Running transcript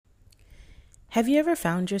Have you ever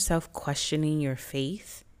found yourself questioning your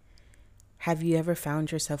faith? Have you ever found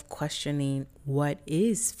yourself questioning what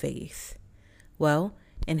is faith? Well,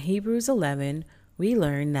 in Hebrews 11, we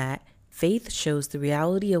learn that faith shows the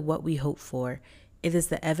reality of what we hope for. It is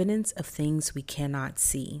the evidence of things we cannot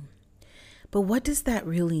see. But what does that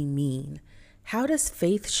really mean? How does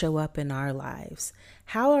faith show up in our lives?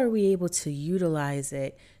 How are we able to utilize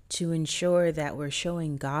it to ensure that we're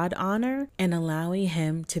showing God honor and allowing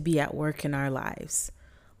Him to be at work in our lives?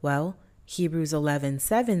 Well, Hebrews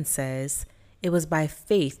 11:7 says, "It was by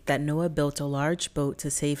faith that Noah built a large boat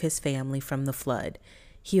to save his family from the flood.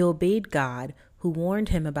 He obeyed God, who warned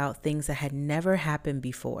him about things that had never happened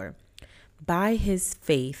before. By his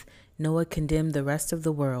faith, Noah condemned the rest of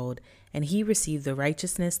the world, and he received the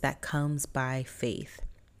righteousness that comes by faith."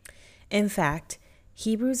 In fact,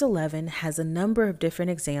 Hebrews 11 has a number of different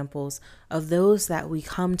examples of those that we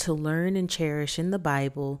come to learn and cherish in the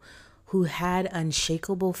Bible who had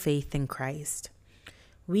unshakable faith in Christ.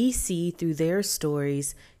 We see through their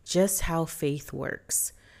stories just how faith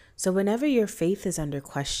works. So whenever your faith is under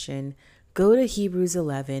question, go to Hebrews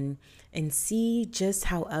 11 and see just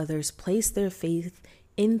how others placed their faith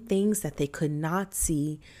in things that they could not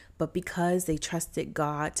see, but because they trusted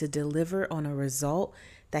God to deliver on a result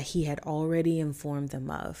that He had already informed them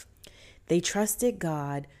of. They trusted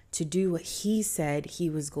God to do what He said He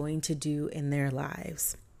was going to do in their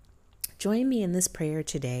lives. Join me in this prayer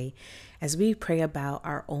today as we pray about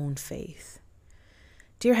our own faith.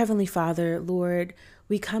 Dear Heavenly Father, Lord,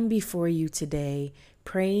 we come before you today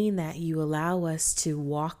praying that you allow us to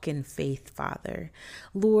walk in faith, Father.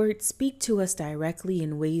 Lord, speak to us directly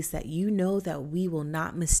in ways that you know that we will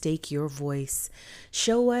not mistake your voice.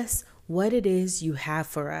 Show us what it is you have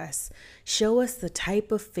for us. Show us the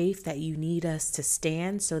type of faith that you need us to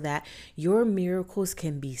stand so that your miracles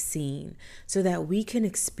can be seen, so that we can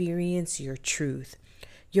experience your truth.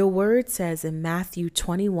 Your word says in Matthew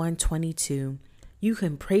 21:22, you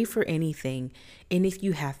can pray for anything, and if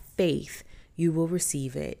you have faith, you will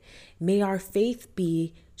receive it. May our faith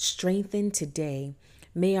be strengthened today.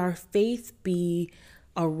 May our faith be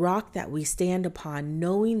a rock that we stand upon,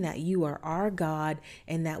 knowing that you are our God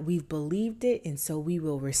and that we've believed it, and so we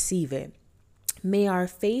will receive it. May our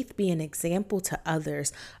faith be an example to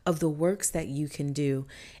others of the works that you can do,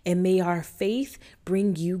 and may our faith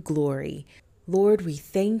bring you glory. Lord, we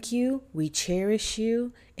thank you, we cherish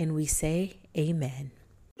you, and we say amen.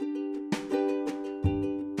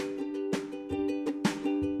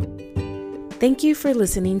 Thank you for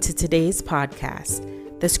listening to today's podcast.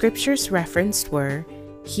 The scriptures referenced were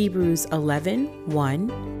Hebrews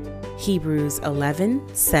 11:1, Hebrews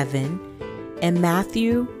 11:7, and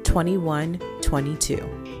Matthew 21:22.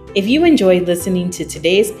 If you enjoyed listening to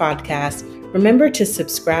today's podcast, remember to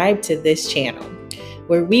subscribe to this channel,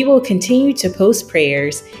 where we will continue to post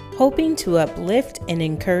prayers, hoping to uplift and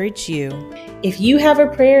encourage you. If you have a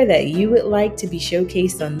prayer that you would like to be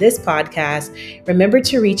showcased on this podcast, remember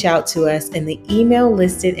to reach out to us in the email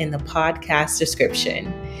listed in the podcast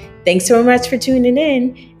description. Thanks so much for tuning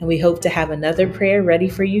in, and we hope to have another prayer ready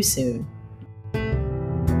for you soon.